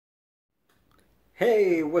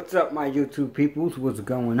Hey, what's up my YouTube peoples? What's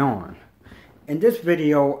going on? In this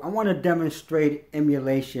video, I want to demonstrate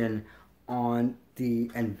emulation on the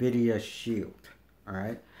Nvidia Shield.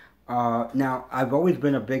 Alright. Now, I've always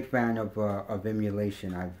been a big fan of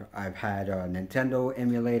emulation. I've had a Nintendo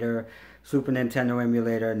emulator, Super Nintendo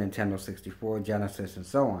emulator, Nintendo 64, Genesis, and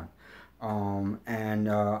so on.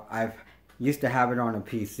 I've used to have it on a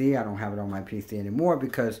PC. I don't have it on my PC anymore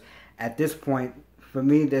because at this point, for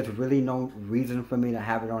me, there's really no reason for me to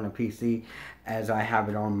have it on a PC as I have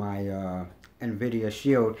it on my Nvidia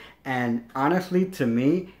Shield. And honestly, to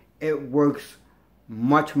me, it works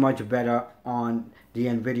much better on the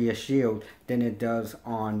Nvidia Shield than it does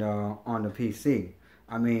on the PC.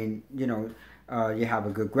 I mean, you know, you have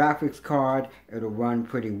a good graphics card, it'll run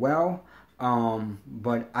pretty well,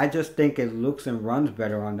 but I just think it looks and runs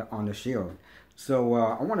better on the Shield. So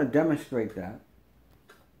I want to demonstrate that.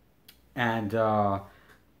 And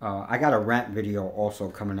I got a rant video also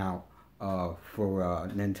coming out for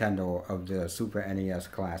Nintendo of the Super NES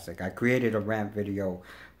Classic. I created a rant video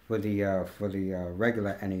for the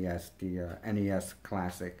regular NES, the NES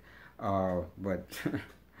Classic, but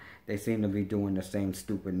they seem to be doing the same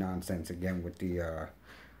stupid nonsense again with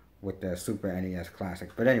the Super NES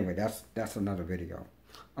Classic. But anyway, that's another video.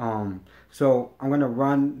 So I'm gonna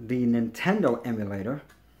run the Nintendo emulator.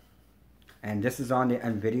 And this is on the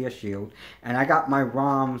Nvidia Shield. And I got my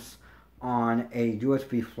ROMs on a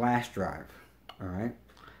USB flash drive. Alright.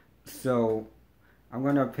 So I'm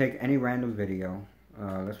going to pick any random video.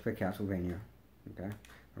 Let's pick Castlevania. Okay.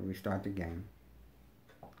 I'll restart the game.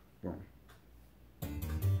 Boom.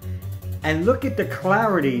 And look at the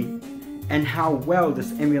clarity and how well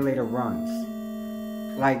this emulator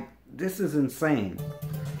runs. Like, this is insane.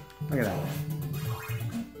 Look at that.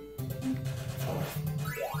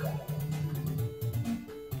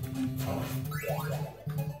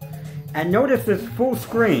 And notice it's full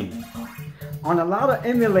screen. On a lot of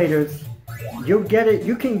emulators, you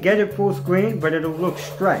can get it full screen, but it'll look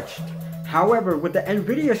stretched. However, with the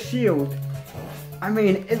Nvidia Shield, I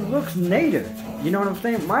mean, it looks native. You know what I'm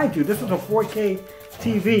saying? Mind you, this is a 4K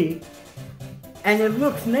TV, and it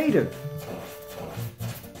looks native.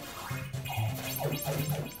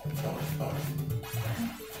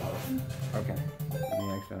 Okay, let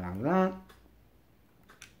me exit out of that.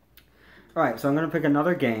 Alright, so I'm going to pick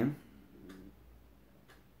another game.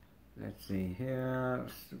 Let's see here,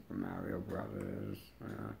 Super Mario Brothers.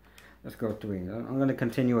 Let's go 3. I'm going to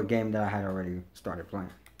continue a game that I had already started playing.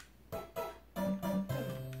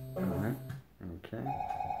 Alright, okay.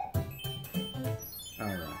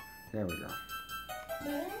 Alright, there we go.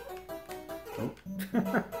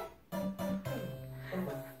 Oh.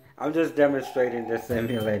 I'm just demonstrating this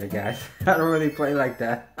emulator, guys. I don't really play like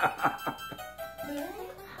that.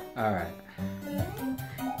 Alright.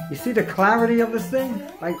 You see the clarity of this thing?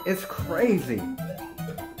 Like, it's crazy.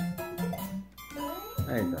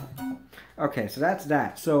 There you go. Okay, so that's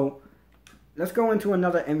that. So, let's go into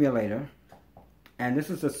another emulator. And this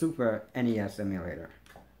is a Super NES emulator.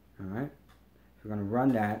 Alright. We're going to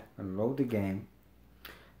run that and load the game.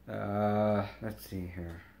 Let's see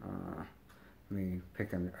here. Let me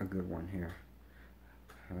pick a good one here.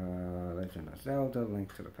 Legend of Zelda,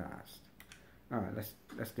 Link to the Past. Alright,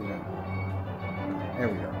 let's do that. There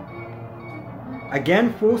we go.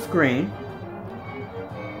 Again, full screen.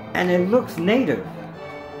 And it looks native.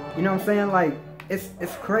 You know what I'm saying? Like,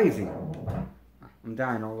 it's crazy. I'm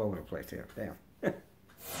dying all over the place here. Damn.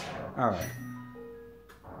 Alright.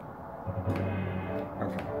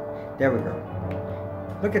 Okay. There we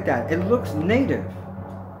go. Look at that. It looks native.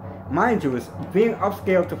 Mind you, it's being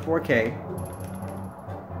upscaled to 4K.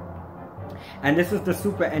 And this is the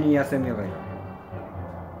Super NES emulator.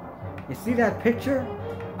 You see that picture?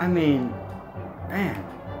 I mean, man.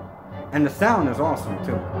 And the sound is awesome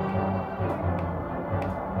too.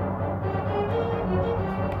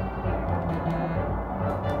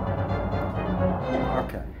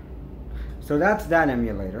 Okay. So that's that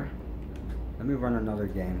emulator. Let me run another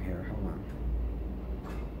game here. Hold on.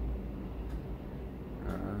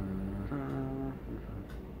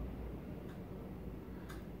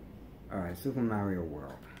 Alright, Super Mario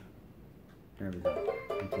World. There we go.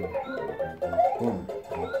 Boom.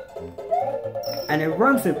 And it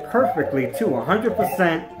runs it perfectly too,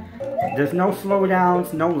 100%. There's no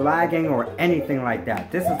slowdowns, no lagging or anything like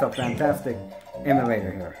that. This is a fantastic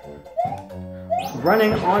emulator here.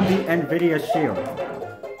 Running on the Nvidia Shield.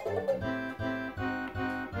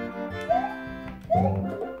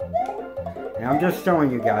 And I'm just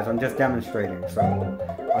showing you guys, I'm just demonstrating, so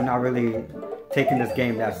I'm not really taking this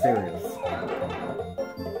game that serious.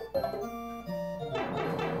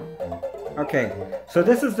 Okay. Okay, so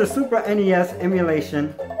this is the Super NES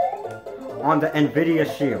emulation on the Nvidia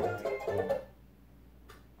Shield.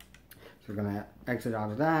 So we're gonna exit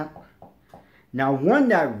out of that. Now, one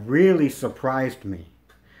that really surprised me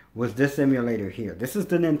was this emulator here. This is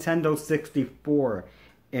the Nintendo 64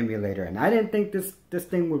 emulator, and I didn't think this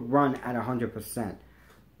thing would run at 100%,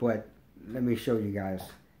 but let me show you guys.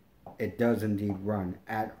 It does indeed run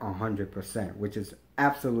at 100%, which is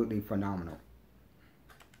absolutely phenomenal.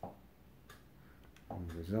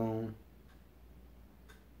 Zoom.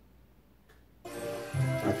 Okay,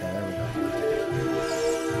 there we go.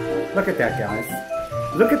 Look at that, guys.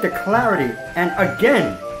 Look at the clarity, and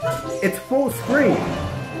again, it's full screen,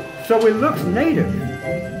 so it looks native.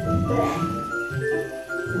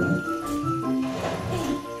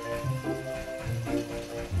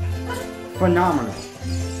 Phenomenal.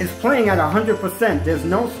 It's playing at 100%. There's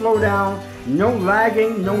no slowdown, no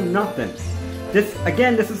lagging, no nothing. This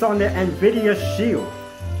is on the Nvidia Shield.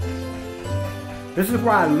 This is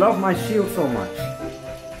why I love my Shield so much.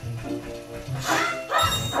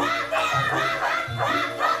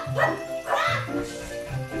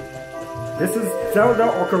 This is Zelda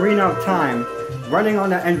Ocarina of Time running on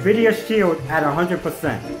the Nvidia Shield at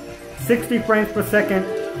 100%. 60 frames per second,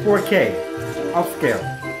 4K, upscale.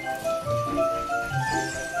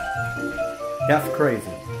 That's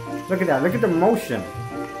crazy. Look at that. Look at the motion.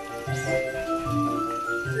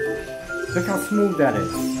 Look how smooth that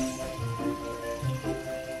is.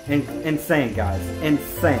 Insane, guys.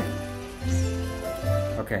 Insane.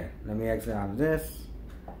 Okay, let me exit out of this.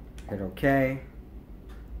 Hit OK.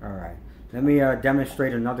 Alright. Let me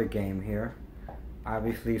demonstrate another game here.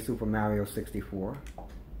 Obviously, Super Mario 64.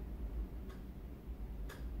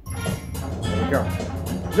 There we go.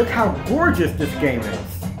 Look how gorgeous this game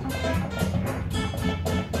is.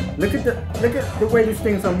 Look at the way these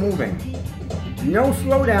things are moving. No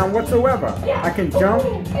slowdown whatsoever. I can jump.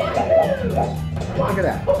 Look at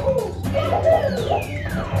that.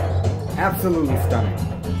 Absolutely stunning.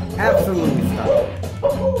 Absolutely stunning.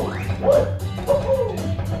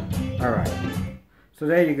 Alright. So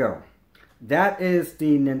there you go. That is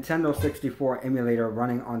the Nintendo 64 emulator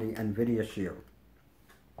running on the Nvidia Shield.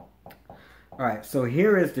 Alright, so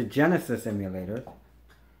here is the Genesis emulator.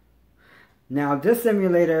 Now this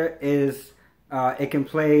emulator is, it can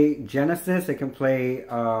play Genesis, it can play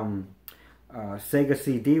Sega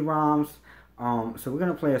CD-ROMs. So we're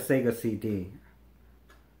going to play a Sega CD.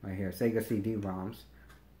 Right here, Sega CD-ROMs.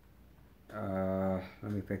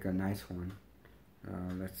 Let me pick a nice one.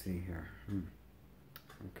 Let's see here.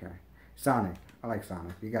 Okay. Sonic. I like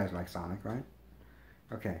Sonic. You guys like Sonic, right?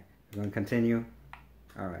 Okay. We're going to continue.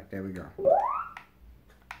 Alright, there we go.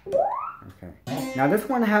 Okay. Now this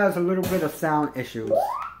one has a little bit of sound issues,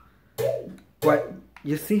 but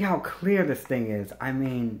you see how clear this thing is. I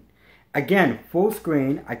mean, again, full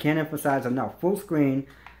screen. I can't emphasize enough. Full screen,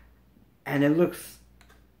 and it looks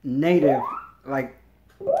native, like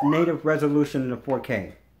native resolution in the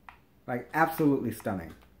 4K. Like absolutely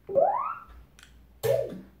stunning.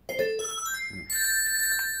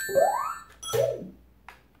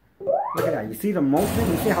 Look at that. You see the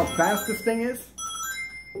motion? You see how fast this thing is?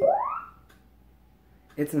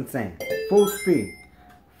 It's insane. Full speed.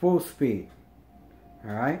 Full speed.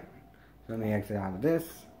 Alright. Let me exit out of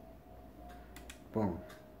this. Boom.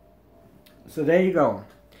 So there you go.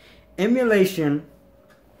 Emulation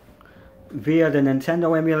via the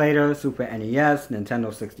Nintendo emulator, Super NES,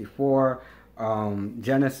 Nintendo 64,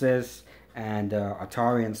 Genesis, and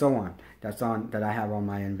Atari, and so on. That I have on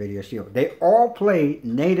my Nvidia Shield. They all play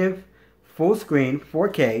native, full screen,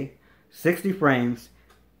 4K, 60 frames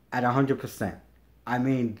at 100%. I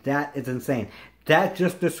mean, that is insane. That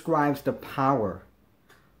just describes the power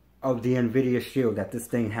of the Nvidia Shield that this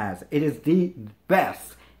thing has. It is the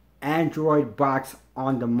best Android box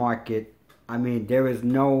on the market. I mean, there is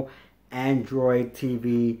no Android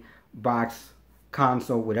TV box,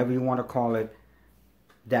 console, whatever you want to call it,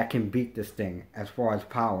 that can beat this thing as far as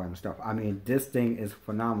power and stuff. I mean, this thing is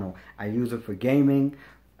phenomenal. I use it for gaming,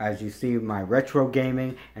 as you see, my retro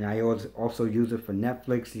gaming, and I also use it for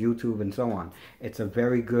Netflix, YouTube, and so on. It's a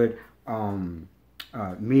very good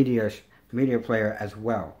media player as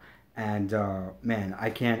well. And man, I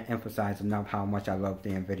can't emphasize enough how much I love the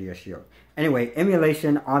Nvidia Shield. Anyway,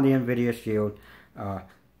 emulation on the Nvidia Shield.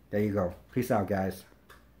 There you go. Peace out, guys.